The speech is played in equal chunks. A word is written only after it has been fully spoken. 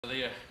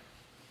The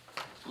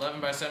 11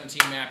 by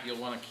 17 map you'll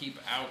want to keep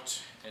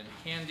out and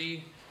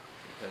handy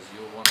because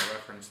you'll want to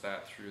reference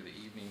that through the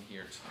evening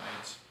here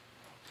tonight.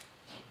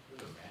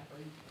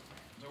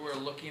 So we're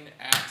looking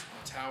at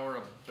the Tower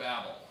of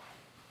Babel.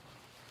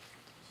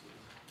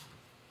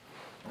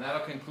 And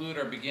that'll conclude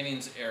our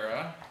beginnings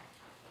era.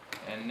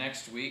 And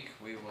next week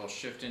we will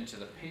shift into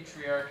the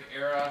Patriarch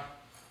era,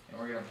 and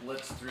we're going to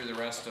blitz through the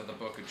rest of the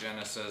book of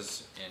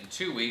Genesis in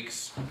 2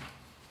 weeks.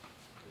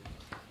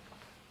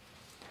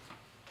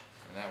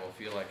 And that will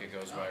feel like it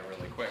goes by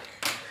really quick.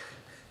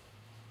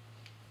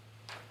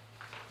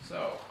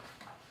 So,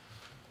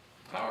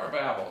 Tower of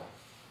Babel.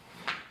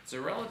 It's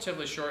a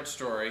relatively short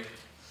story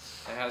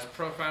that has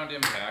profound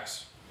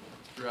impacts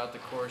throughout the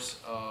course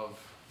of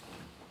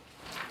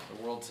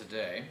the world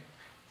today.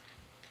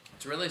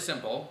 It's really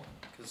simple,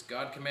 because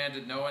God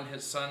commanded Noah and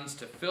his sons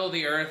to fill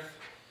the earth.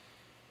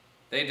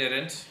 They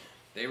didn't.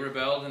 They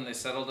rebelled and they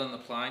settled on the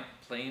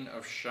plain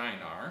of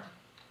Shinar.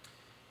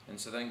 And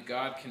so then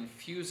God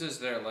confuses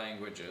their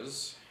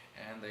languages,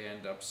 and they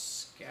end up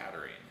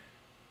scattering.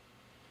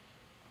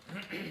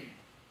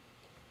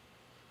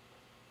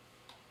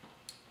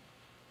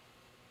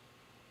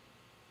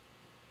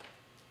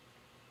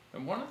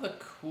 And one of the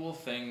cool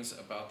things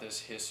about this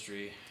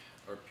history,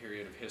 or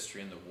period of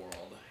history in the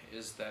world,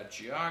 is that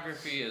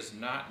geography is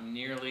not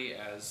nearly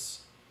as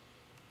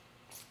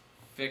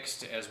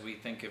fixed as we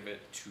think of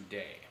it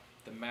today.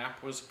 The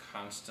map was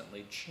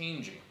constantly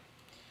changing.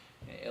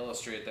 I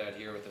illustrate that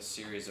here with a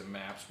series of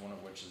maps, one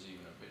of which is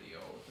even a video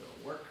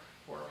that'll work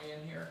for me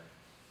in here.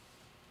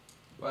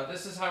 But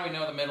this is how we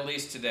know the Middle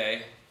East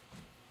today.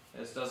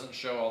 This doesn't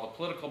show all the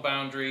political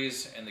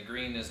boundaries, and the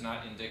green is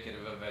not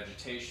indicative of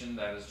vegetation.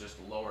 That is just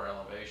lower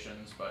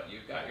elevations. But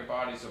you've got your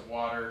bodies of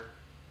water.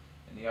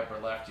 In the upper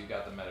left, you've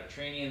got the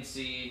Mediterranean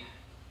Sea.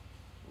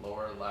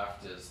 Lower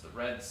left is the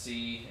Red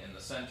Sea. In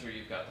the center,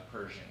 you've got the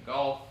Persian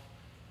Gulf.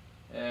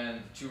 And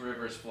the two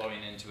rivers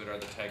flowing into it are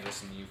the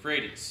Tigris and the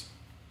Euphrates.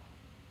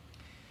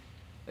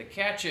 The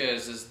catch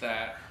is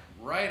that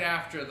right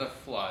after the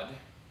flood,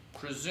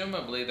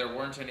 presumably there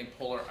weren't any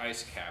polar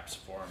ice caps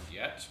formed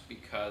yet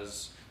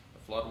because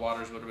the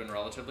floodwaters would have been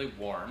relatively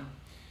warm,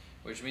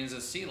 which means the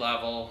sea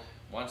level,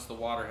 once the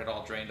water had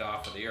all drained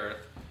off of the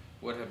earth,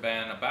 would have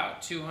been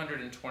about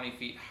 220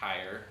 feet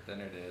higher than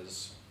it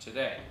is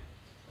today.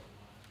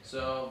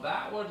 So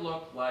that would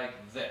look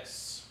like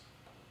this.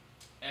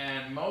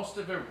 And most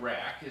of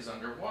Iraq is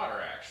underwater,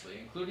 actually,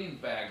 including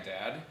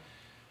Baghdad.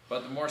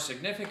 But the more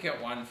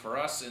significant one for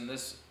us in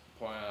this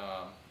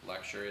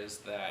lecture is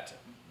that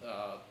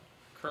the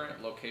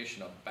current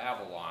location of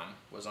Babylon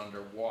was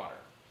underwater.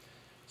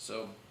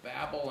 So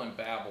Babel and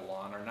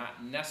Babylon are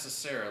not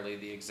necessarily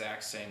the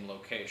exact same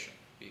location,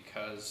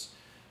 because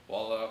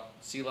while the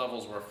sea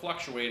levels were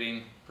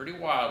fluctuating pretty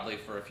wildly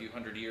for a few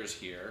hundred years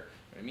here,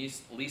 at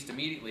least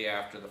immediately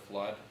after the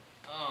flood,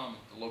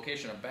 the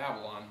location of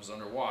Babylon was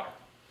underwater.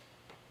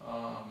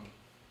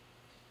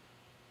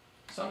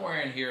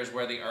 Somewhere in here is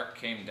where the ark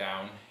came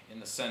down in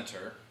the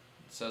center.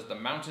 It says the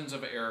mountains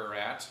of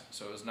Ararat,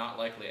 so it's not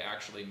likely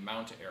actually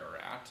Mount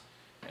Ararat.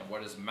 And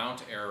what is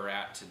Mount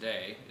Ararat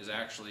today is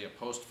actually a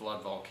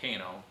post-flood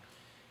volcano.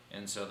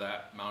 And so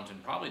that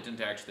mountain probably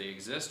didn't actually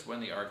exist when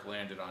the ark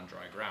landed on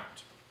dry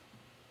ground.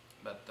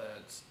 But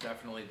it's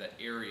definitely the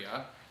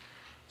area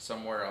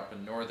somewhere up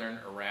in northern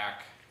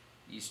Iraq,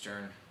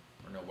 western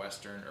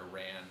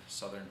Iran,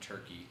 southern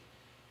Turkey.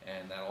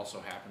 And that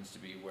also happens to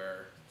be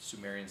where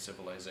Sumerian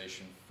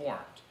civilization formed.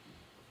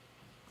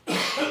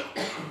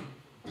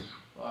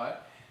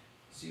 But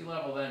sea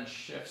level then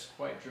shifts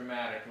quite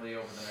dramatically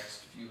over the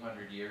next few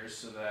hundred years,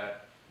 so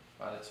that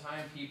by the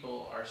time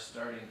people are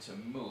starting to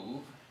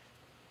move,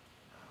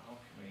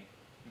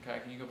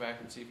 can you go back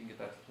and see if you can get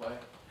that to play?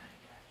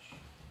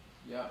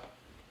 Yep.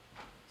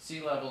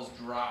 Sea levels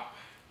drop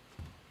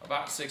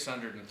about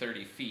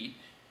 630 feet,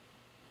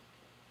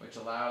 which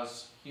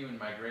allows human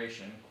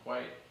migration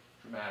quite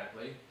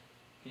dramatically.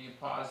 Can you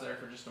pause there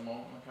for just a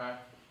moment, Makai?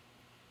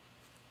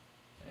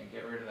 And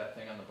get rid of that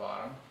thing on the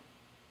bottom.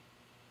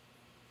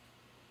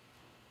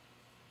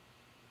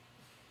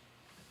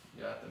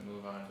 You have to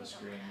move on to the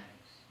screen.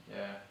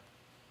 Yeah.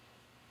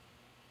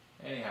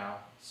 Anyhow,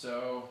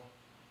 so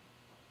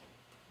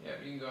yeah,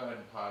 you can go ahead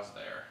and pause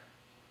there.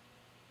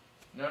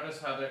 Notice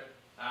how there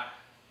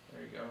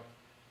you go.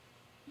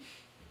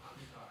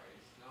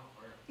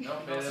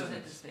 Nope, it also isn't.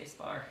 hit the space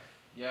bar.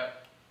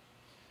 Yep.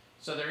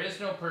 So there is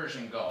no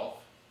Persian Gulf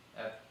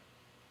at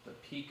the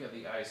peak of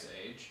the Ice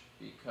Age,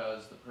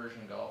 because the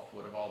Persian Gulf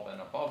would have all been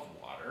above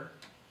water.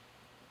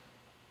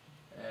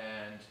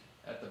 And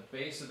at the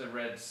base of the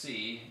Red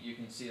Sea, you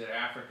can see that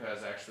Africa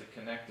is actually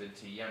connected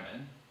to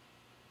Yemen.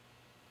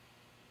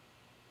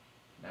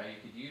 Now you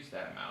could use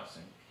that mouse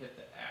and hit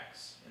the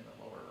X in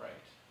the lower right.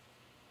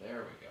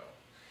 There we go.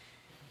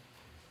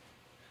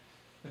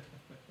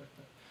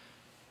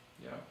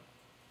 Yep.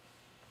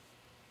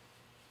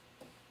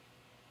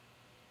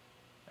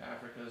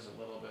 Africa is a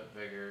little bit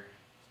bigger,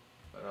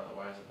 but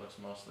otherwise it looks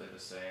mostly the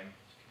same.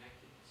 It's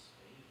connected to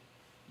Spain.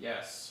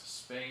 Yes,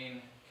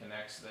 Spain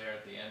connects there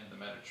at the end of the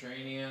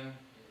Mediterranean. And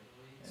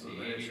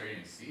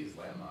Mediterranean Sea is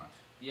landlocked.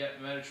 Yep,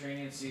 the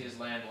Mediterranean Sea is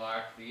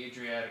landlocked. The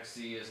Adriatic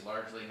Sea is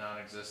largely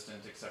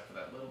non-existent except for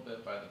that little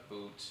bit by the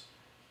boot.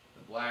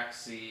 The Black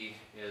Sea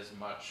is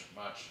much,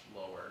 much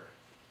lower.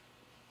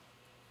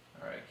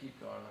 Alright, keep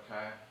going,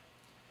 Micaiah.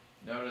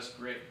 Notice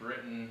Great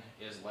Britain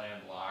is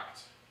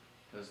landlocked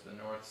because the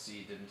North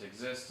Sea didn't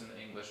exist and the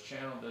English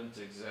Channel didn't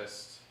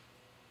exist.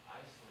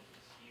 Iceland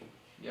is huge.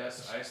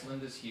 Yes,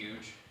 Iceland is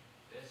huge.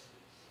 This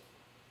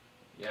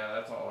is Yeah,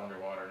 that's all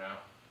underwater now.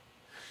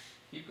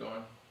 Keep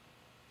going.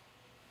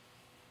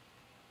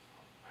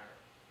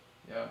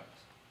 Yep.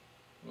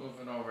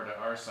 Moving over to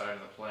our side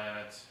of the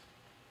planet.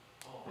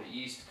 Oh, The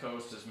east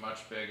coast is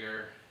much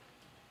bigger.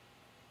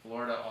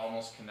 Florida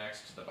almost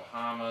connects to the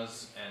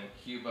Bahamas and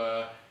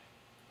Cuba.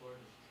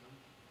 Florida's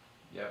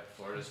chunky. Yep,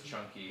 Florida's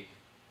chunky.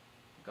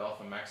 Gulf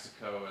of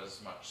Mexico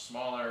is much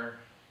smaller.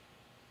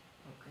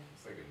 Okay.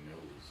 It's like a nose.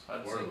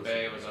 Hudson Florida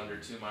Bay like was a under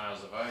nose. 2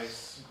 miles of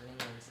ice.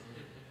 Greenland's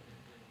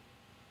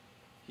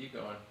Keep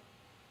going.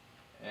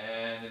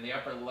 And in the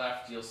upper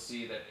left, you'll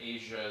see that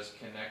Asia is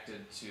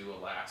connected to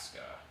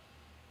Alaska.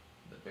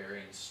 The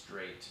Bering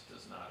Strait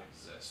does not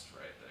exist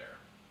right there.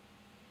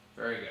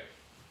 Very good.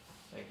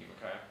 Thank you,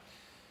 Micaiah.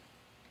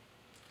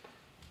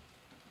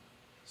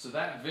 So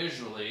that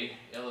visually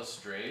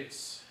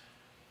illustrates,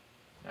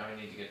 now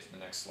we need to get to the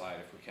next slide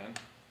if we can,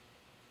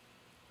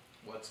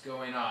 what's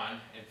going on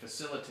and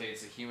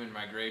facilitates a human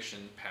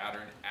migration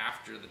pattern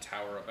after the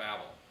Tower of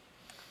Babel.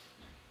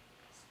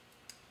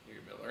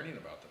 You've been learning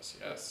about this,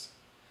 yes.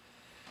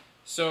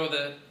 So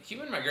the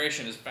human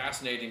migration is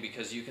fascinating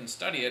because you can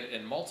study it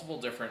in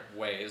multiple different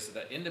ways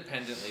that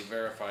independently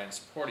verify and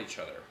support each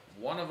other.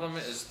 One of them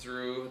is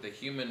through the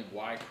human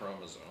Y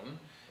chromosome,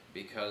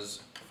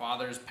 because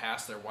fathers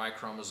pass their Y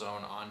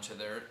chromosome on to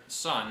their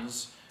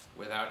sons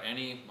without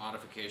any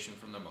modification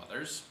from the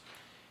mothers.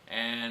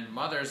 And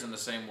mothers in the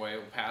same way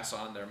will pass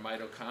on their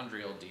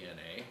mitochondrial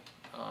DNA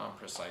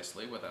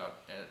precisely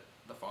without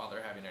the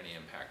father having any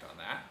impact on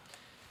that.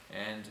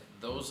 And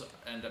those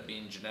end up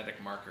being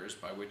genetic markers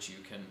by which you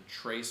can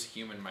trace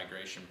human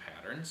migration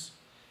patterns.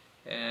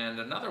 And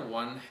another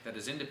one that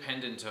is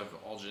independent of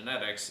all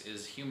genetics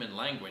is human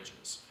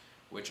languages,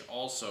 which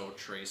also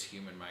trace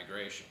human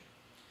migration.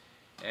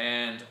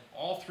 And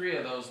all three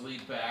of those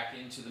lead back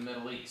into the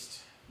Middle East.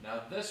 Now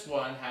this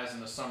one has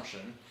an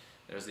assumption.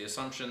 There's the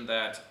assumption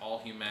that all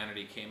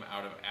humanity came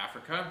out of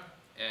Africa,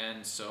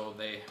 and so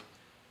they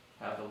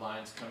have the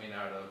lines coming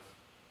out of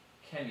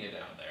Kenya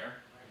down there.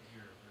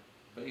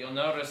 But you'll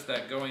notice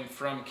that going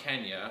from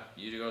Kenya,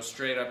 you go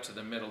straight up to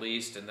the Middle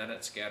East and then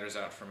it scatters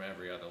out from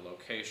every other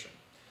location.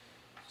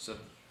 So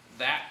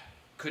that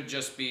could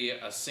just be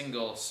a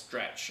single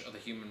stretch of the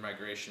human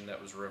migration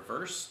that was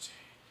reversed,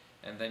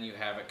 and then you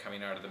have it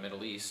coming out of the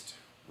Middle East,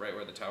 right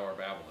where the Tower of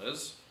Babel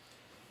is.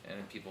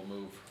 And people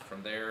move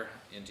from there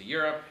into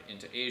Europe,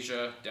 into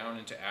Asia, down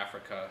into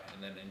Africa,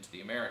 and then into the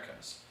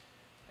Americas.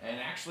 And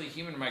actually,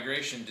 human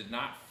migration did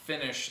not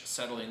finish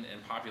settling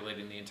and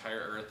populating the entire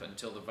Earth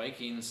until the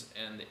Vikings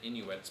and the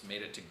Inuits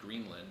made it to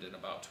Greenland in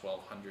about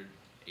 1200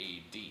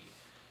 AD.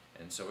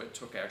 And so it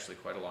took actually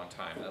quite a long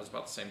time. That was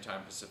about the same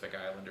time Pacific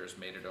Islanders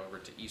made it over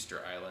to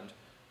Easter Island,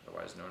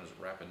 otherwise known as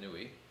Rapa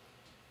Nui.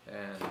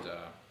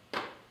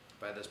 And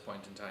by this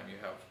point in time, you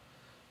have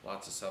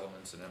lots of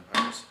settlements and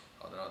empires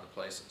in other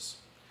places.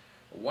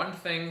 One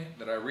thing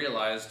that I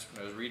realized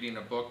when I was reading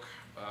a book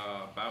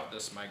about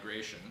this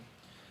migration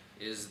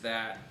is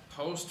that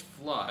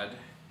post-flood,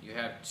 you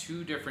have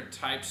two different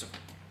types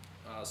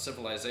of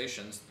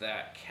civilizations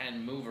that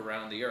can move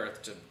around the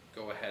earth to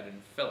go ahead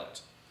and fill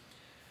it.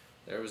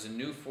 There was a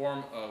new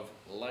form of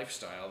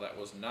lifestyle that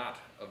was not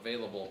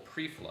available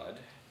pre-flood,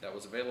 that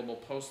was available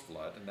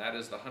post-flood, and that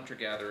is the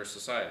hunter-gatherer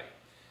society.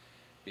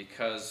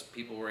 Because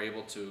people were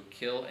able to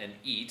kill and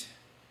eat,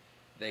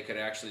 they could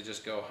actually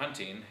just go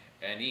hunting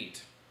and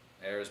eat.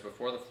 Whereas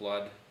before the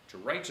flood, to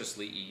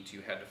righteously eat,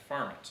 you had to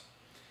farm it.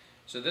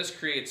 So this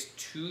creates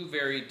two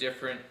very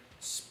different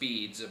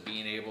speeds of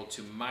being able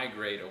to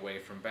migrate away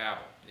from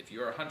Babel. If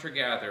you're a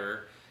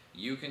hunter-gatherer,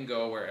 you can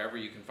go wherever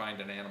you can find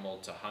an animal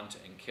to hunt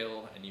and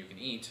kill and you can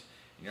eat,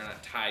 and you're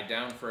not tied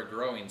down for a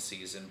growing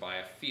season by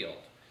a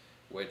field,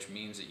 which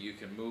means that you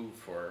can move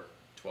for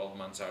 12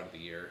 months out of the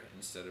year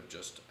instead of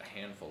just a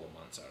handful of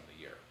months out of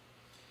the year.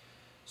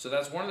 So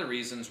that's one of the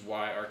reasons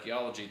why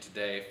archaeology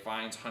today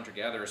finds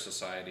hunter-gatherer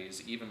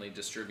societies evenly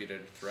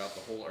distributed throughout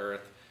the whole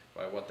earth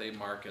by what they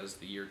mark as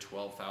the year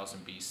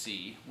 12,000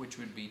 BC, which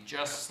would be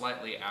just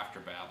slightly after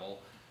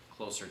Babel,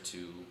 closer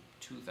to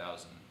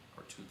 2000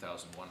 or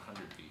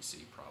 2100 BC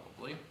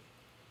probably,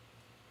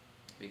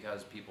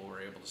 because people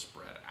were able to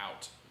spread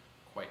out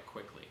quite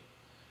quickly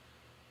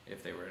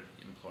if they were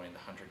employing the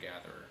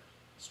hunter-gatherer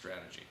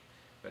strategy.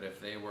 But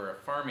if they were a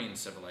farming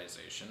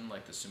civilization,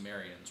 like the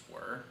Sumerians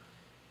were,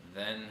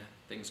 then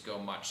things go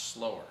much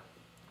slower.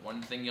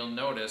 One thing you'll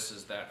notice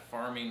is that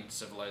farming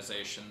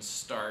civilizations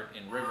start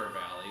in river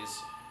valleys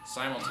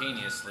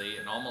simultaneously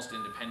and almost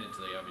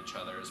independently of each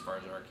other as far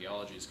as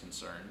archaeology is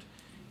concerned.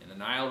 In the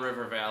Nile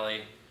River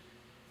Valley,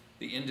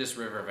 the Indus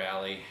River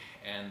Valley,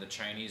 and the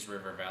Chinese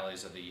river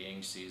valleys of the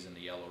Yangtze and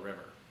the Yellow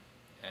River.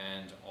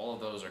 And all of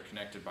those are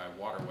connected by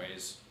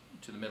waterways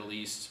to the Middle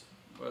East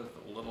with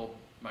a little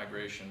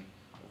migration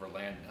over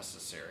land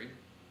necessary.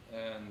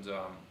 And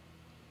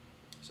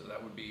so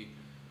that would be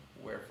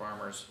where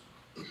farmers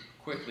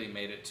quickly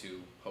made it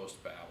to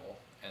post-Babel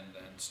and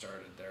then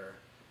started their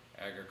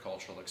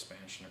agricultural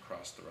expansion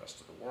across the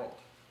rest of the world.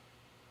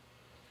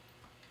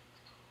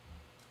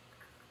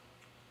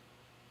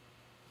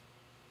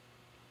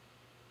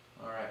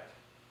 All right,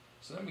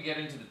 so then we get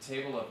into the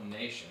Table of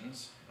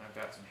Nations, and I've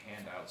got some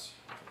handouts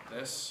for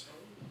this,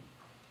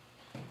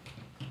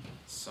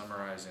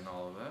 summarizing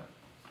all of that.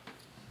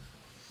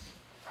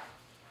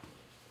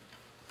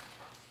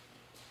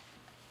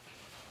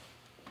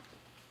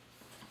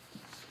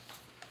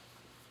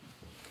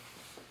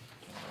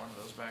 One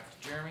of those back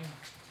to Jeremy.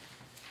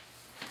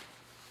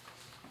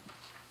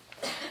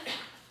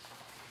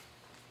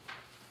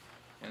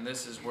 And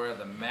this is where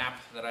the map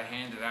that I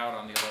handed out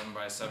on the 11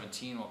 by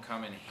 17 will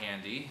come in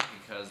handy,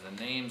 because the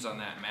names on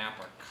that map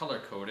are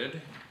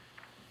color-coded.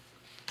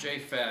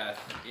 Japheth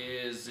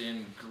is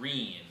in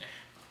green.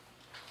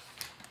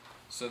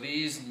 So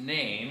these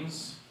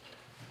names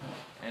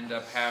end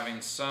up having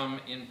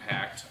some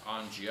impact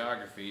on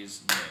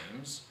geography's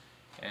names,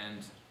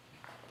 and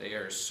they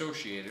are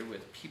associated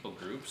with people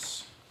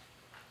groups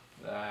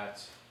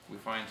that we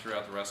find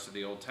throughout the rest of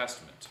the Old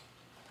Testament.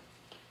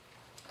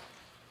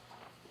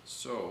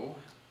 So,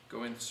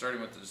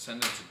 starting with the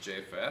descendants of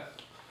Japheth,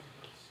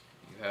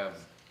 you have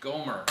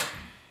Gomer,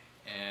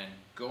 and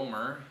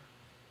Gomer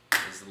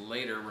is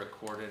later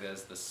recorded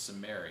as the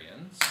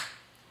Sumerians,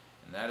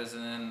 and that is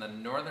in the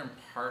northern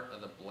part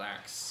of the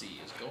Black Sea.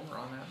 Is Gomer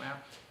on that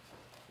map?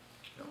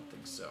 I don't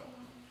think so.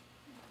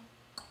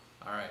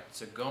 Alright,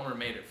 so Gomer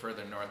made it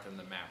further north than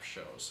the map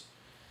shows.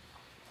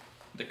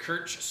 The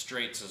Kerch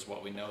Straits is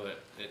what we know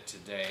it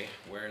today,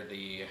 where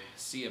the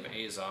Sea of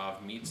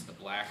Azov meets the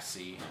Black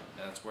Sea.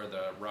 That's where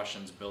the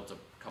Russians built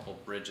a couple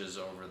bridges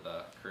over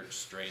the Kerch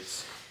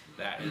Straits.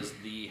 That is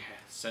the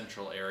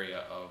central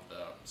area of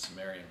the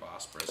Sumerian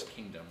Bosporus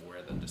kingdom,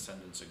 where the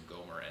descendants of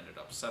Gomer ended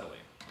up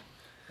settling.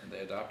 And they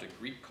adopted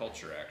Greek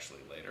culture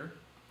actually later.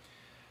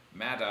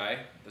 Madai,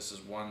 this is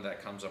one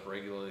that comes up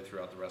regularly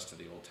throughout the rest of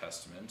the Old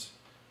Testament.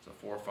 It's a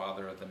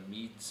forefather of the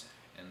Medes,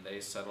 and they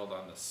settled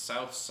on the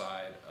south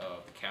side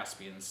of the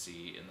Caspian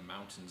Sea in the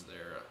mountains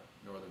there,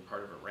 northern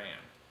part of Iran.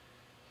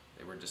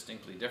 They were a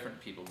distinctly different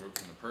people group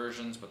from the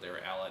Persians, but they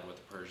were allied with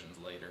the Persians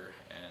later,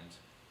 and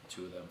the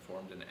two of them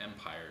formed an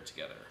empire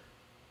together.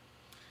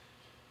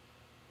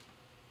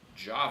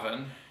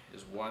 Javan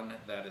is one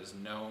that is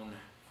known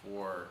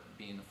for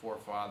being the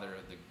forefather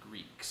of the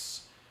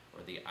Greeks,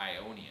 or the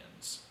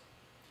Ionians.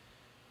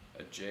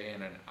 A J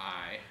and an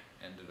I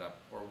ended up,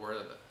 or were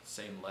the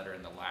same letter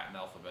in the Latin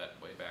alphabet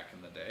way back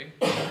in the day.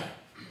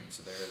 And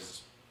so there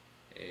is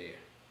a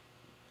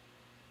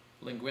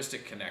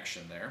linguistic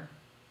connection there.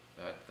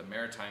 But the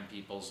maritime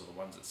peoples are the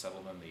ones that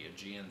settled in the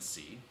Aegean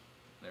Sea.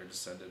 They're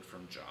descended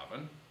from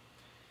Javan.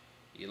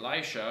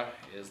 Elisha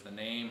is the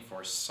name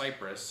for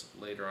Cyprus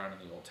later on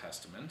in the Old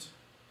Testament.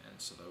 And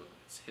so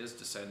it's his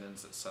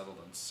descendants that settled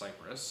in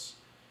Cyprus.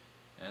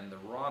 And the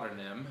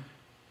Rodanim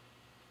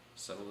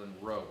settled in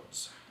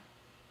Rhodes.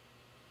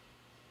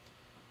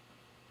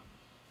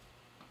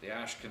 The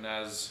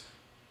Ashkenaz is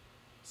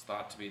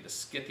thought to be the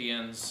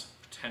Scythians.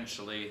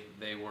 Potentially,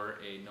 they were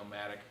a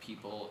nomadic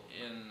people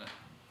in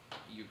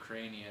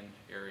Ukrainian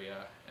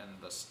area and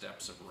the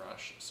steppes of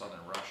southern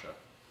Russia.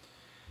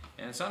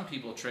 And some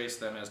people trace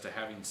them as to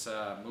having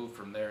moved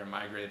from there and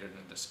migrated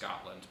into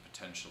Scotland,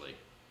 potentially.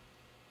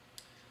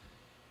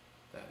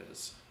 That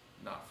is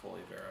not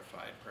fully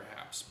verified,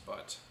 perhaps,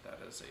 but that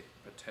is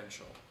a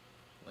potential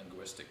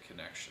linguistic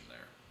connection there.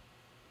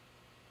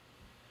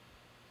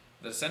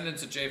 The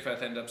descendants of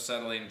Japheth end up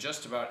settling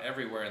just about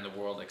everywhere in the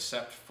world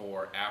except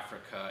for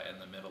Africa and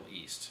the Middle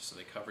East. So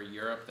they cover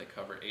Europe, they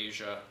cover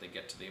Asia, they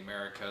get to the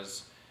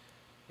Americas.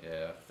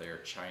 If they're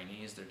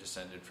Chinese, they're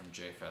descended from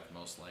Japheth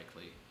most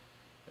likely.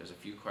 There's a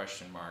few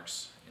question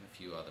marks in a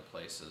few other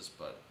places,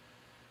 but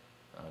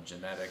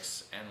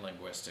genetics and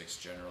linguistics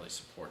generally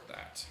support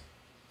that.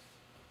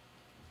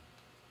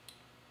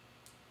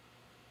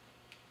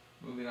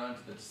 Moving on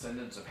to the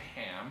descendants of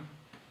Ham.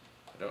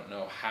 I don't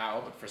know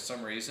how, but for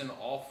some reason,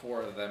 all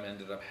four of them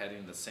ended up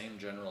heading the same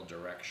general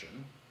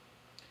direction.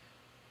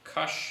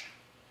 Cush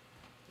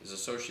is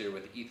associated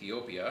with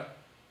Ethiopia,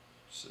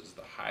 which is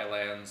the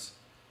highlands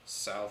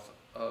south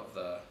of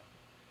the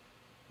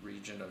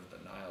region of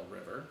the Nile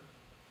River.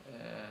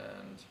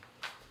 And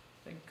I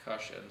think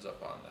Cush ends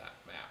up on that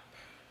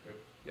map.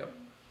 Yep.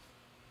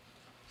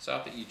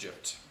 South of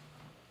Egypt.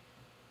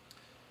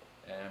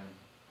 And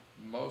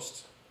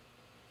most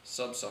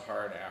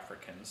Sub-Saharan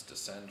Africans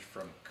descend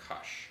from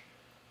Cush,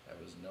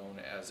 that was known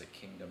as a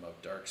kingdom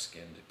of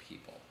dark-skinned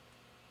people.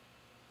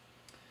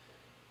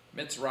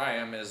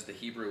 Mitzrayim is the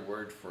Hebrew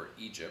word for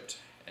Egypt,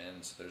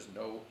 and so there's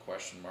no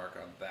question mark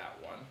on that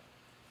one.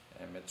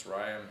 And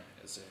Mitzrayim,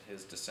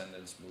 his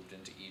descendants moved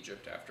into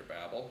Egypt after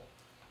Babel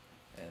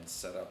and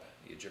set up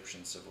the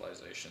Egyptian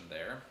civilization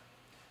there.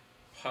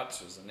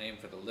 Put was the name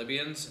for the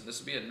Libyans, and this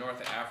would be a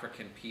North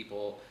African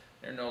people.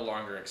 They're no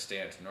longer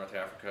extant. North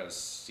Africa has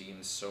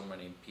seen so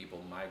many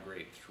people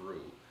migrate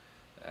through.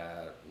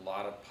 A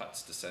lot of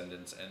Put's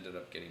descendants ended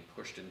up getting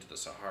pushed into the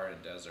Saharan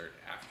desert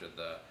after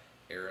the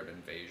Arab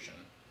invasion,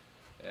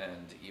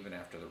 and even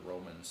after the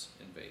Romans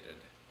invaded.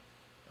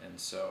 And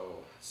so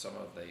some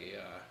of the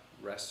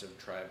rest of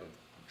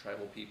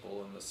tribal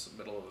people in the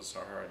middle of the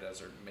Sahara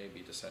Desert may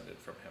be descended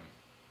from him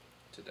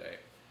today.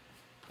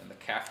 And the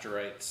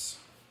Caphtorites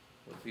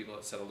were the people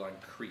that settled on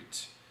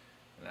Crete,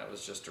 and that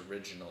was just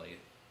originally.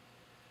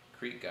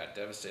 Crete got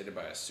devastated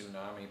by a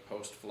tsunami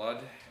post-flood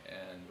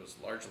and was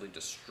largely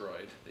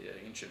destroyed.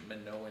 The ancient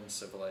Minoan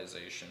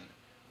civilization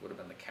would have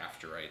been the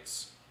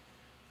Caphtorites,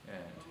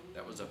 and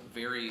that was a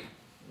very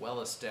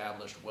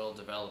well-established,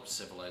 well-developed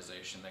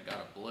civilization that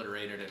got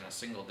obliterated in a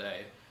single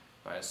day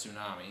by a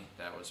tsunami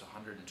that was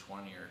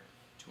 120 or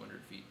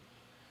 200 feet.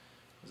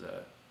 It was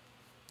a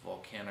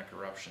volcanic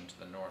eruption to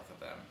the north of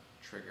them,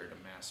 triggered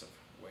a massive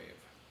wave.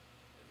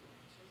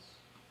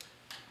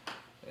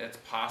 It's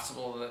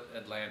possible that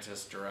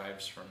Atlantis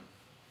derives from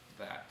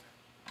that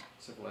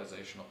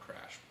civilizational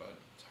crash, but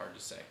it's hard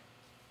to say.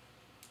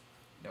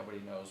 Nobody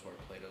knows where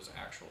Plato's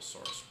actual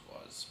source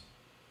was.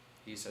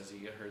 He says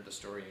he heard the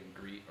story in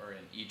Greece or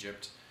in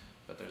Egypt,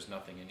 but there's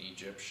nothing in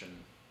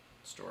Egyptian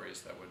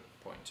stories that would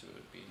point to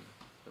it being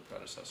the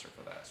predecessor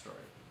for that story.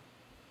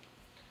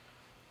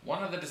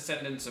 One of the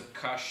descendants of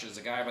Cush is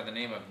a guy by the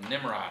name of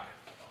Nimrod,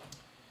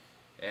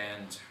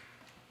 and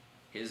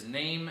his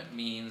name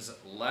means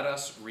 "let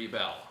us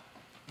rebel,"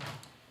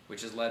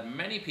 which has led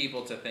many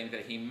people to think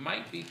that he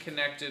might be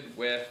connected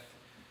with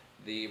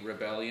the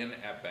rebellion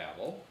at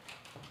Babel.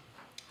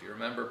 If you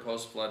remember,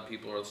 post-flood,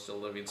 people are still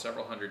living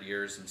several hundred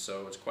years, and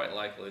so it's quite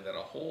likely that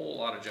a whole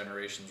lot of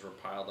generations were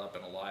piled up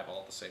and alive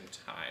all at the same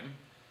time.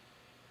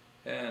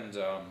 And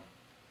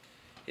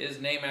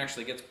his name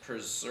actually gets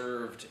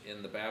preserved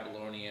in the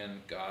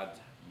Babylonian god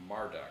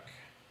Marduk.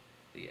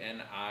 The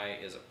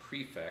Ni is a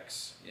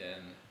prefix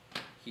in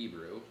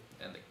Hebrew,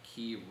 and the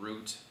key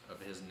root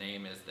of his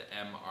name is the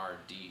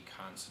MRD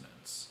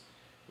consonants,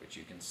 which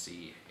you can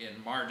see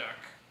in Marduk.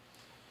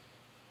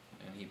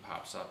 And he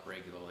pops up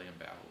regularly in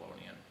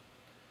Babylonian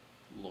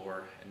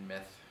lore and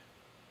myth.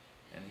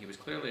 And he was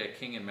clearly a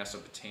king in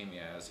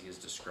Mesopotamia, as he is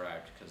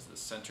described, because the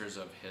centers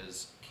of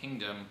his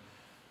kingdom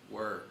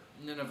were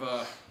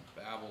Nineveh,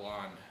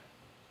 Babylon,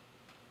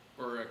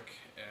 Uruk,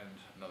 and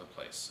another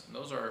place. And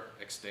those are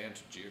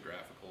extant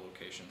geographical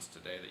locations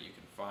today that you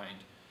can find,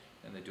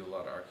 and they do a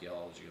lot of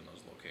archaeology in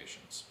those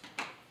locations.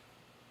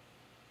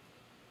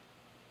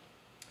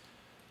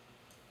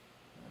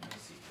 Let me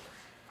see here.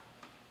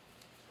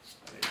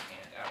 I didn't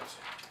hand out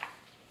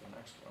the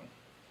next one.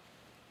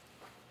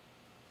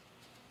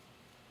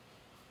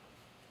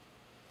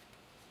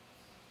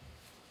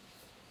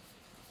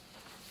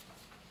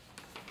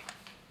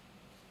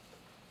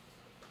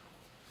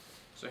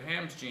 So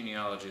Ham's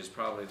genealogy is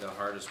probably the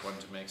hardest one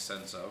to make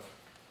sense of,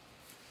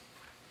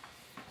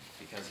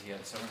 because he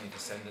had so many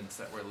descendants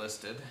that were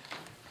listed.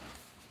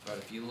 But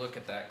if you look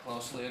at that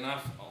closely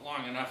enough,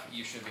 long enough,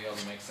 you should be able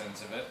to make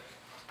sense of it.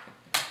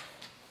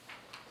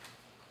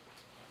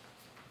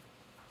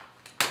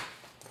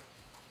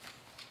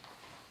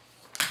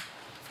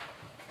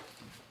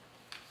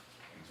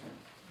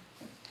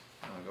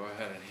 I'll go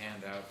ahead and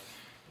hand out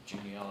the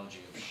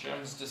genealogy of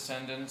Shem's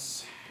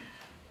descendants.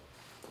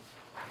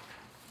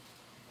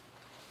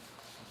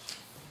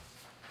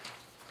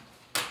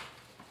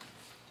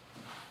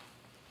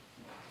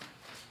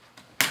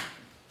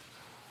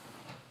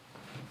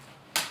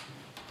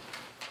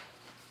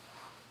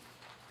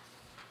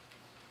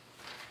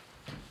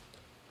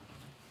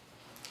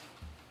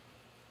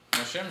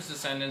 Shem's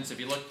descendants, if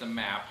you look at the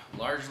map,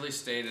 largely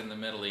stayed in the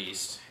Middle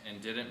East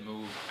and didn't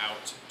move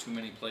out too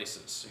many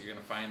places. So you're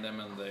going to find them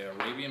in the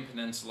Arabian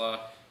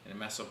Peninsula and in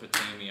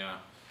Mesopotamia.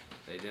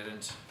 They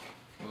didn't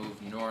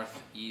move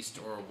north, east,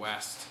 or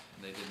west.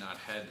 They did not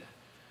head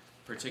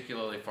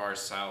particularly far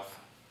south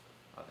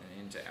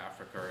into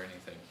Africa or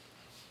anything.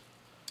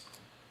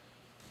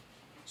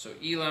 So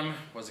Elam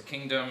was a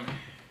kingdom.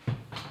 It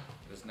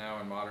is now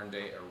in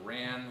modern-day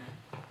Iran.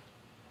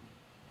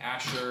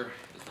 Ashur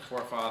is the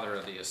forefather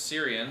of the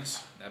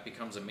Assyrians. That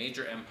becomes a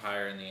major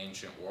empire in the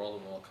ancient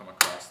world, and we'll come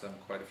across them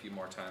quite a few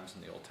more times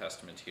in the Old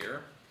Testament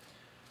here.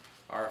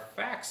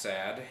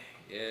 Arphaxad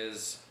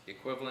is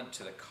equivalent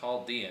to the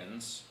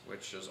Chaldeans,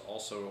 which is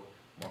also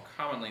more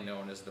commonly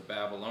known as the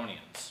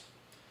Babylonians.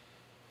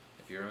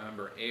 If you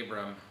remember,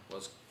 Abram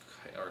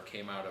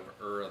came out of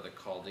Ur of the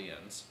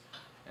Chaldeans,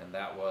 and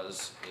that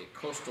was a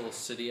coastal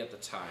city at the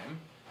time.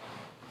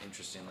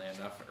 Interestingly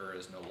enough, Ur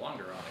is no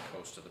longer on the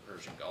coast of the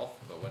Persian Gulf,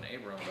 but when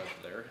Abram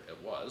lived there, it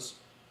was.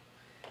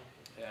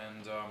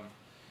 And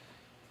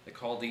the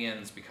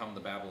Chaldeans become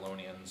the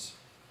Babylonians.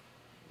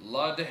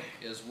 Lud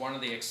is one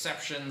of the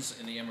exceptions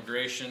in the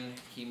immigration.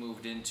 He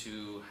moved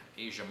into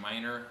Asia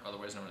Minor,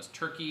 otherwise known as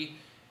Turkey,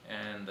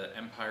 and the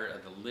empire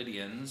of the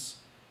Lydians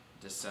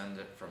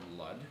descended from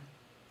Lud.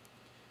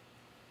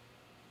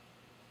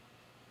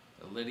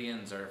 The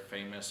Lydians are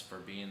famous for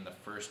being the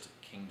first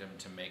kingdom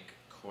to make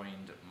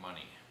coined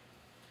money.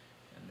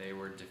 And they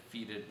were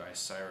defeated by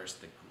Cyrus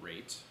the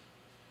Great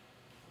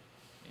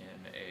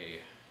in a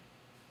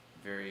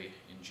very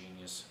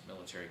ingenious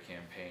military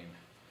campaign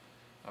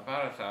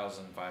about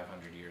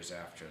 1,500 years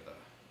after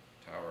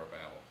the Tower of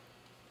Babel.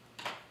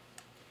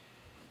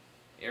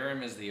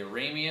 Aram is the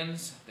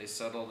Arameans. They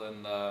settled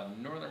in the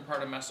northern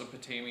part of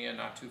Mesopotamia,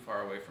 not too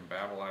far away from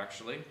Babel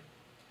actually.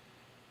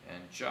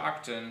 And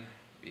Joktan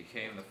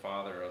became the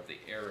father of the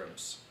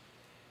Arabs.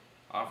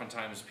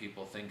 Oftentimes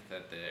people think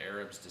that the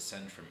Arabs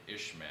descend from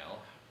Ishmael,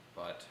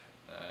 but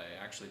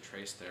I actually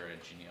trace their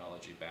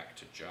genealogy back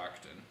to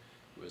Joktan,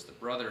 who was the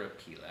brother of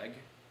Peleg,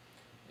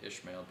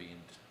 Ishmael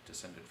being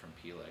descended from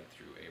Peleg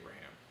through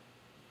Abraham.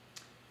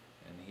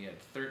 And he had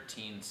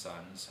 13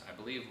 sons. I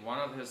believe one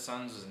of his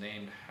sons was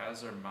named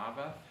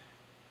Hazarmaveth.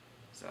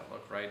 Does that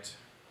look right?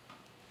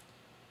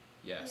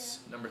 Yes,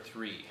 yeah. Number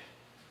 3.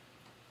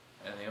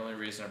 And the only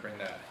reason I bring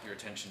your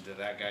attention to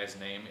that guy's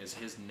name is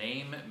his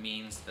name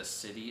means the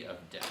city of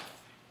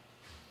death,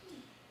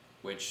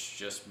 which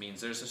just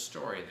means there's a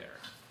story there.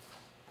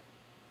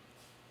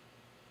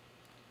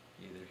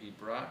 Either he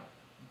brought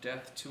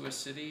death to a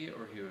city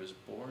or he was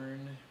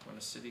born when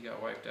a city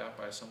got wiped out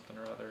by something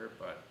or other,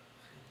 but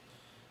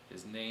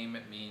his name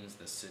means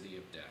the city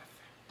of death.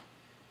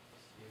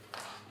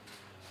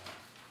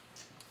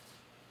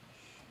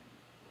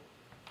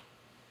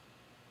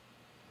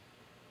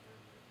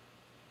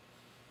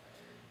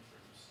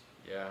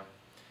 Yeah.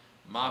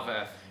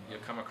 Maveth, you'll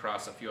come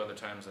across a few other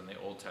times in the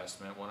Old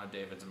Testament. One of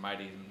David's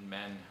mighty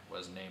men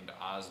was named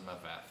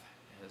Osmaveth.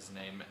 His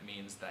name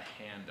means the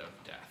hand of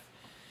death.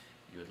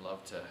 You would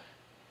love to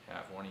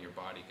have one of your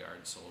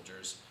bodyguard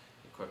soldiers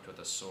equipped with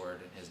a sword,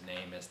 and his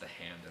name is the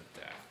hand of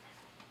death.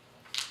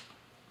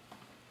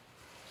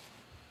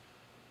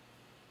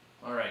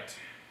 All right.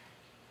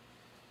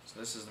 So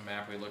this is the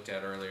map we looked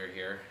at earlier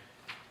here.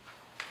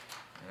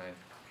 And I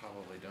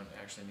probably don't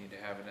actually need to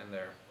have it in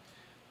there.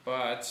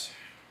 But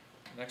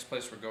the next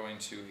place we're going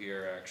to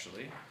here,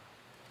 actually,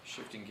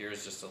 shifting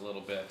gears just a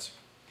little bit,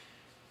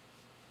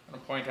 I'm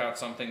going to point out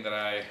something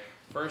that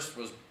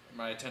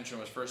my attention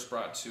was first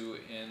brought to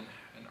in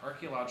an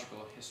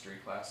archaeological history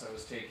class I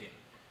was taking.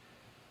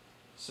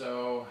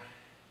 So,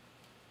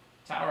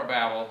 Tower of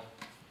Babel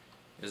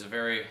is a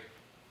very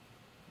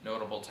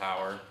notable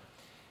tower.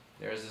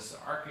 There's this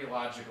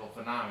archaeological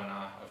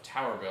phenomena of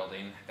tower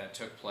building that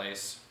took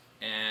place,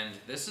 and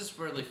this is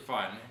really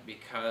fun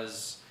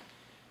because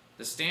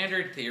the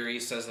standard theory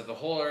says that the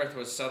whole earth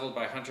was settled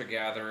by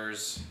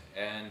hunter-gatherers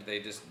and they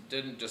just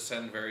didn't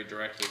descend very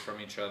directly from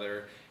each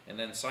other, and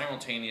then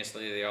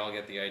simultaneously they all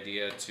get the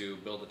idea to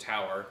build a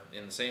tower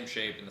in the same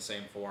shape, in the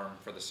same form,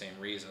 for the same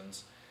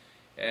reasons.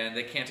 And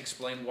they can't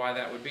explain why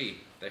that would be.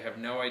 They have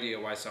no idea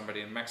why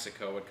somebody in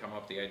Mexico would come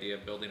up with the idea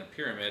of building a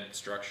pyramid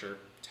structure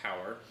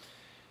tower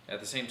at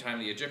the same time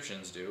the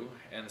Egyptians do,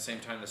 and at the same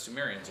time the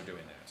Sumerians are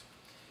doing that.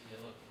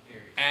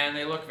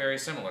 They look very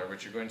similar,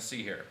 which you're going to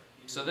see here.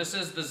 So this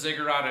is the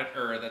ziggurat at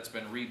Ur that's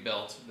been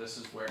rebuilt. This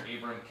is where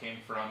Abram came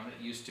from.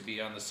 It used to be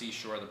on the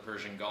seashore of the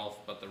Persian Gulf,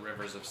 but the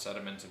rivers have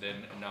sedimented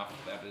in enough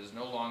that it is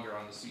no longer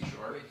on the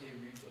seashore. Wait, they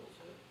rebuilt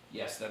it?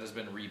 Yes, that has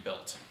been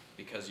rebuilt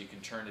because you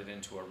can turn it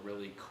into a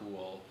really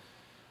cool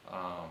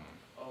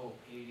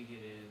pay to get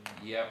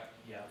in. Yep.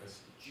 Yeah.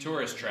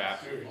 Tourist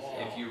trap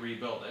Oh. if you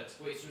rebuild it.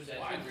 Wait, so is that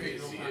Why the pay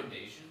to original see it?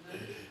 foundation then?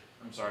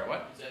 I'm sorry,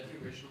 what? Is that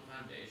the original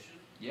foundation?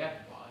 Yeah.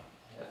 Why?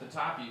 At the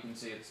top you can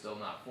see it's still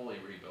not fully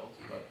rebuilt,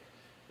 but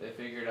they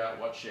figured out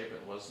what shape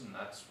it was, and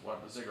that's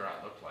what the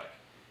ziggurat looked like.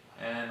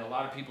 And a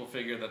lot of people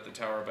figure that the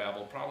Tower of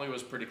Babel probably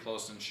was pretty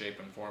close in shape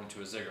and form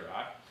to a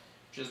ziggurat,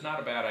 which is not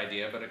a bad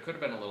idea, but it could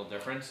have been a little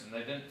different, and they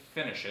didn't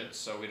finish it,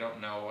 so we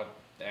don't know what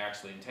they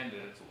actually intended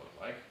it to look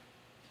like.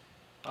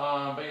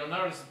 But you'll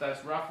notice that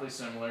that's roughly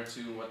similar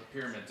to what the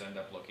pyramids end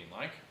up looking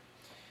like.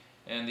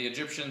 And the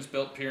Egyptians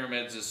built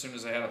pyramids as soon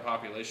as they had a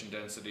population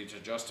density to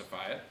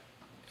justify it,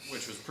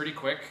 which was pretty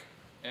quick.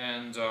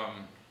 And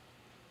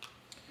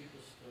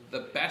the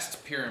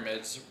best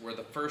pyramids were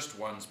the first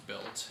ones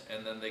built,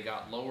 and then they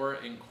got lower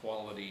in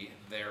quality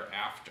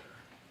thereafter.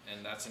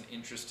 And that's an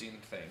interesting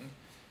thing.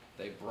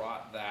 They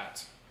brought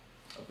that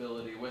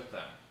ability with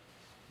them.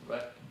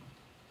 But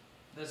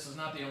this is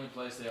not the only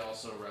place they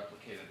also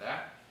replicated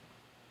that.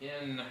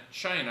 In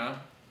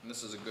China, and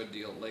this is a good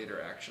deal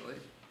later actually,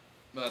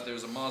 but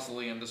there's a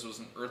mausoleum. This was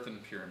an earthen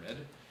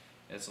pyramid.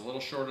 It's a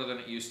little shorter than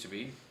it used to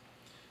be.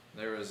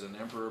 There is an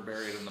emperor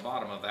buried in the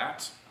bottom of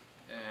that,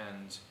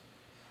 and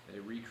they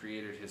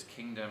recreated his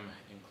kingdom,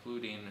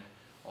 including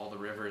all the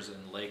rivers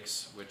and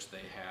lakes which they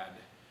had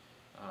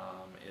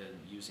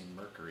using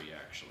mercury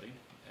actually.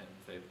 And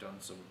they've done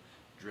some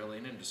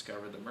drilling and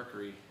discovered the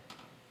mercury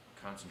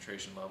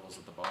concentration levels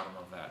at the bottom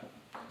of that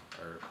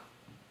are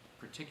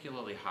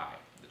particularly high.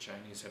 The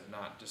Chinese have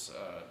not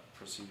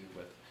proceeded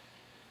with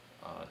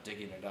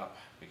digging it up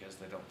because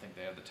they don't think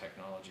they have the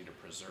technology to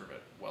preserve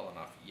it well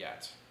enough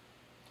yet.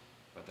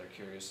 But they're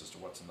curious as to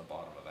what's in the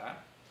bottom of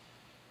that.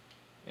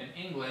 In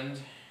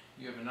England,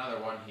 you have another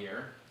one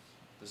here.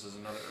 This is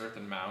another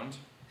earthen mound.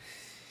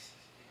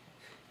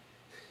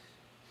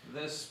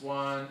 This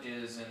one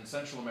is in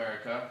Central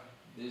America.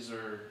 These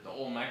are the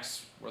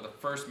Olmecs, were the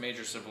first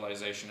major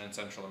civilization in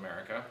Central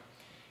America.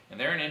 And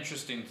they're an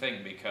interesting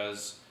thing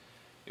because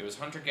it was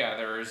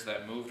hunter-gatherers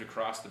that moved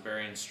across the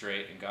Bering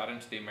Strait and got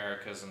into the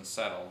Americas and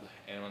settled.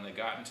 And when they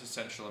got into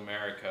Central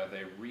America,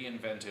 they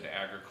reinvented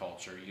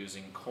agriculture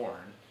using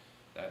corn.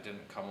 That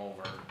didn't come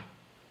over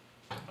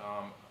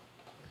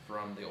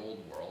from the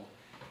old world.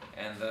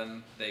 And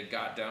then they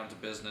got down to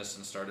business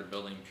and started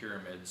building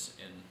pyramids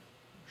in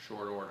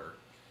short order.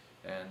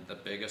 And the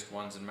biggest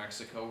ones in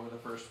Mexico were the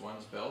first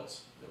ones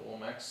built, the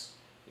Olmecs.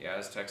 The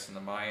Aztecs and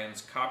the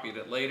Mayans copied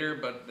it later,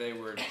 but they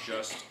were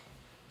just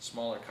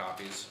smaller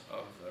copies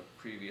of the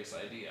previous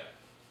idea.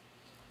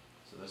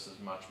 So this is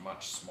much,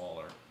 much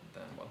smaller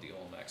than what the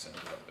Olmecs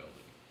ended up building.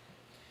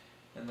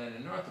 And then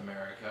in North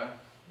America,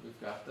 we've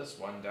got this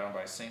one down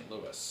by St.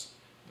 Louis.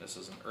 This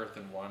is an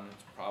earthen one.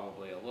 It's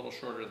probably a little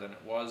shorter than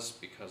it was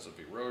because of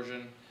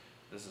erosion.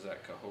 This is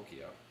at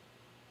Cahokia.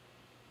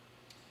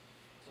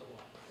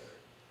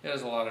 It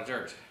has a lot of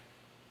dirt.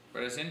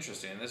 But it's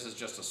interesting. This is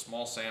just a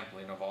small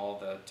sampling of all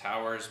the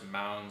towers,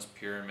 mounds,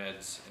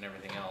 pyramids, and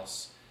everything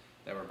else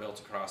that were built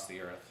across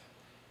the earth.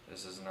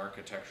 This is an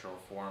architectural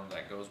form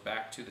that goes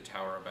back to the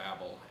Tower of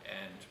Babel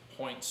and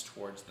points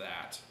towards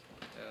that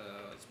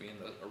as being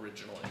the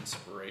original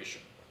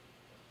inspiration.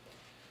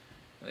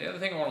 And the other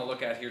thing I want to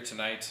look at here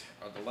tonight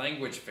are the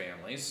language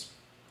families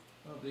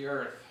of the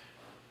earth,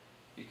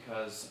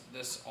 because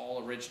this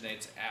all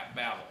originates at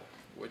Babel,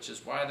 which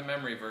is why the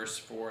memory verse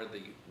for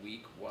the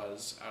week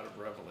was out of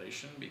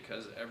Revelation,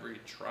 because every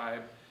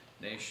tribe,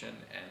 nation,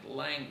 and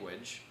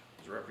language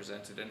was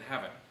represented in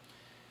heaven.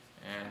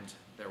 And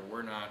there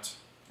were not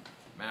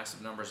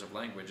massive numbers of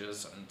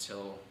languages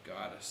until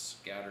God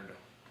scattered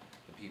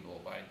the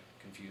people by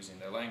confusing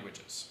their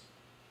languages.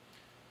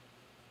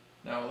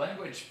 Now, a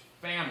language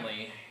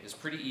family is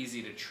pretty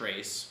easy to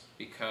trace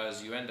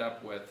because you end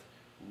up with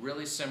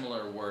really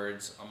similar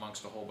words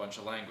amongst a whole bunch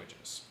of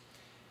languages.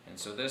 And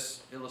so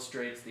this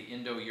illustrates the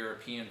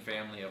Indo-European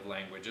family of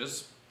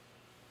languages.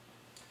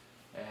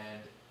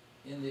 And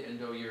in the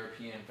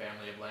Indo-European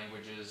family of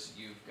languages,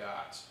 you've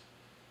got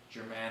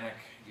Germanic,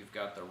 you've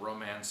got the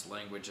Romance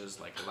languages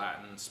like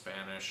Latin,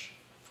 Spanish,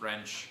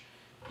 French,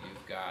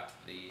 you've got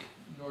the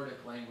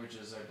Nordic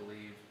languages, I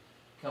believe,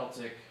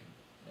 Celtic,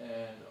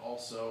 and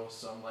also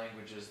some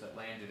languages that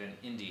landed in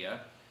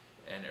India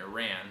and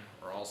Iran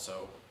are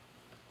also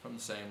from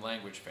the same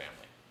language family.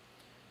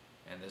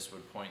 And this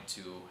would point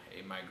to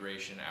a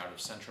migration out of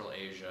Central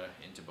Asia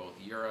into both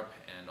Europe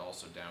and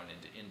also down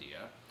into India.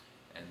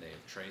 And they've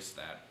traced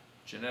that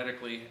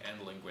genetically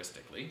and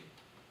linguistically.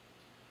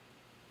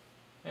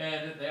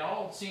 And they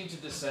all seem to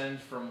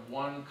descend from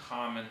one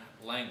common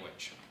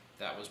language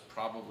that was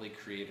probably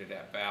created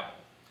at Babel.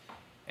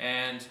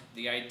 And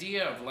the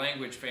idea of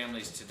language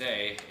families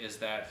today is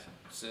that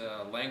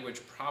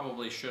language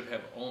probably should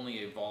have only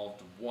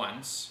evolved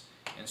once,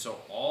 and so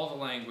all the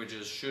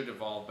languages should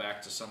evolve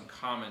back to some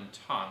common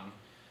tongue,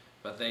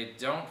 but they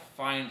don't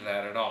find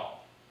that at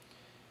all.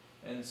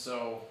 And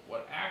so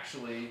what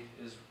actually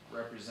is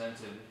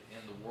represented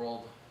in the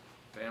world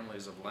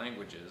families of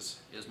languages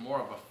is more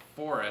of a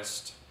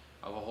forest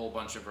of a whole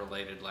bunch of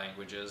related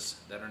languages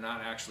that are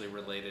not actually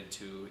related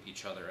to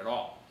each other at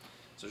all.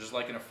 So just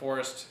like in a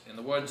forest in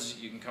the woods,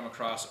 you can come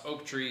across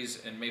oak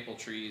trees and maple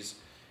trees,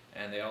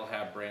 and they all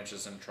have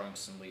branches and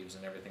trunks and leaves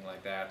and everything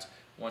like that.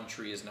 One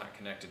tree is not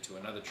connected to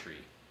another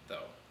tree,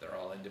 though. They're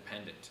all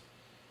independent.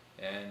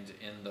 And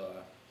in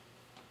the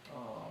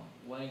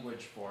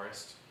language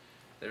forest,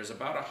 there's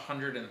about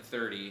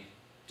 130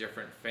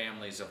 different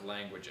families of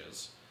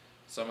languages.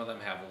 Some of them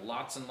have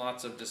lots and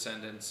lots of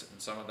descendants,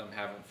 and some of them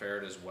haven't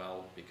fared as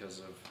well because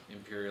of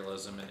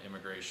imperialism and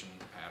immigration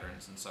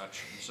patterns and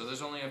such. And so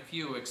there's only a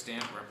few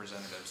extant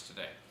representatives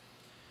today.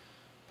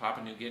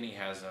 Papua New Guinea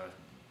has a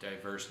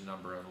diverse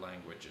number of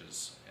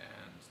languages,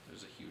 and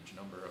there's a huge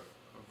number of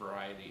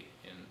variety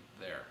in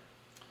there.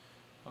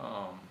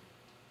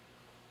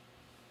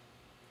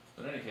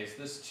 But in any case,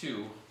 this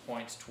too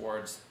points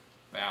towards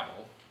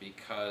Babel,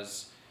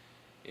 because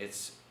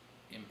it's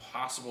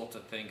impossible to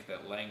think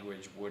that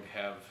language would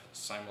have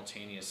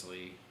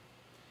simultaneously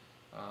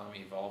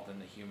evolved in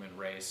the human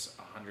race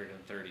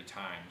 130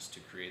 times to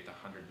create the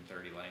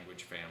 130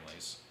 language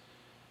families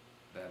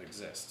that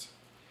exist.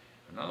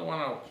 Another one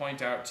I'll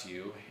point out to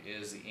you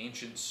is the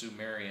ancient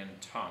Sumerian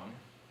tongue.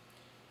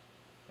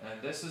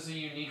 And this is a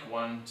unique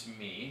one to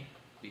me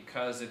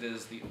because it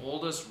is the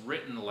oldest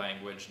written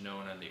language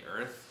known on the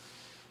earth,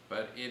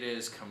 but it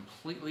is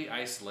completely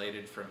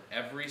isolated from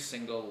every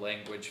single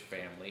language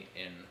family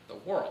in the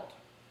world.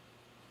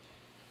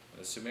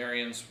 The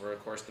Sumerians were,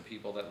 of course, the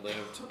people that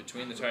lived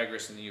between the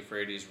Tigris and the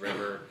Euphrates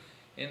River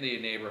in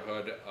the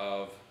neighborhood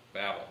of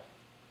Babel.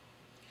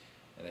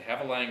 And they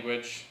have a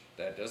language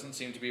that doesn't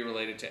seem to be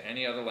related to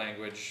any other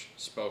language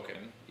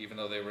spoken, even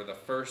though they were the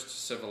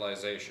first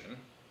civilization.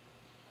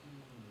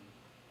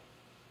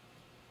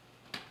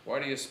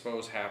 What do you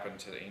suppose happened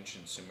to the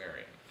ancient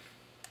Sumerian?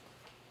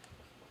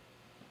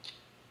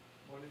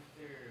 What if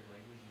their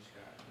languages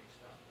got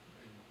mixed up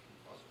and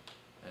puzzled?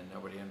 And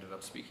nobody ended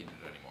up speaking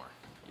it anymore.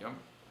 Yep.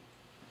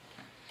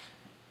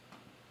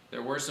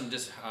 There were some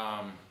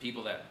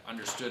people that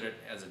understood it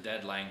as a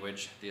dead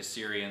language. The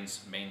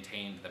Assyrians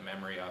maintained the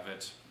memory of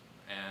it,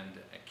 and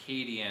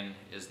Akkadian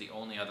is the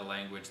only other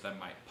language that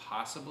might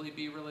possibly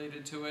be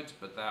related to it,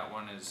 but that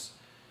one is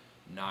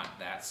not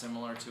that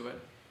similar to it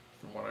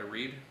from what I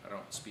read. I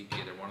don't speak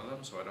either one of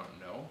them, so I don't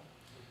know.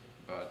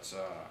 But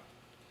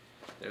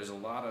there's a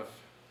lot of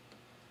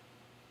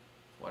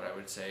what I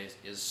would say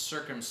is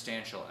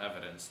circumstantial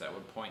evidence that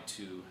would point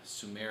to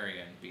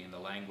Sumerian being the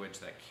language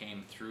that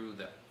came through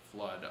the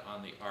flood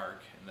on the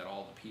ark, and that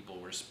all the people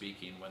were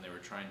speaking when they were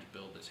trying to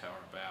build the Tower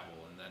of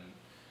Babel, and then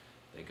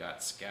they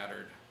got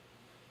scattered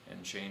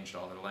and changed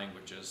all their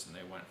languages, and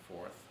they went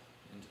forth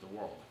into the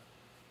world.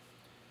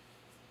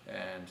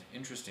 And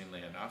interestingly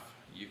enough,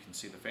 you can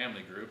see the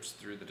family groups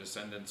through the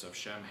descendants of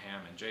Shem,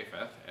 Ham, and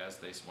Japheth as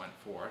they went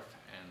forth,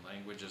 and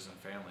languages and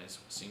families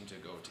seem to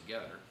go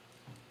together.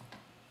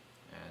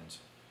 And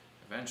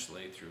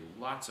eventually, through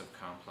lots of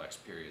complex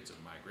periods of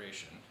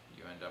migration,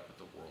 you end up with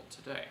the world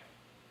today.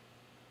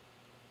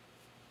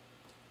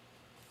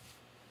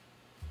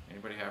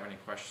 Anybody have any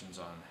questions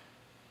on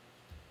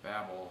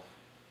Babel,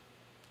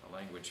 the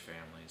language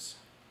families,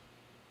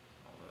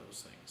 all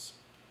those things?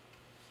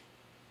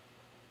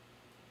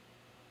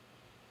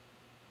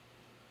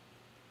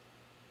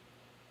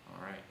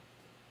 All right.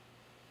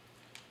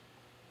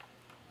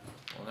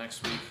 Well,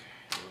 next week,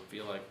 it will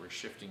feel like we're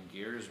shifting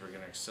gears. We're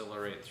going to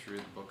accelerate through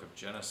the book of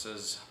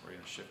Genesis. We're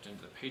going to shift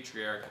into the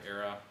patriarch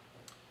era.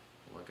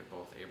 We'll look at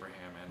both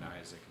Abraham and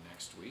Isaac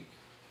next week.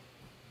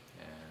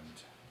 And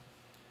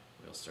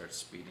we'll start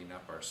speeding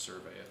up our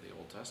survey of the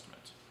Old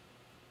Testament.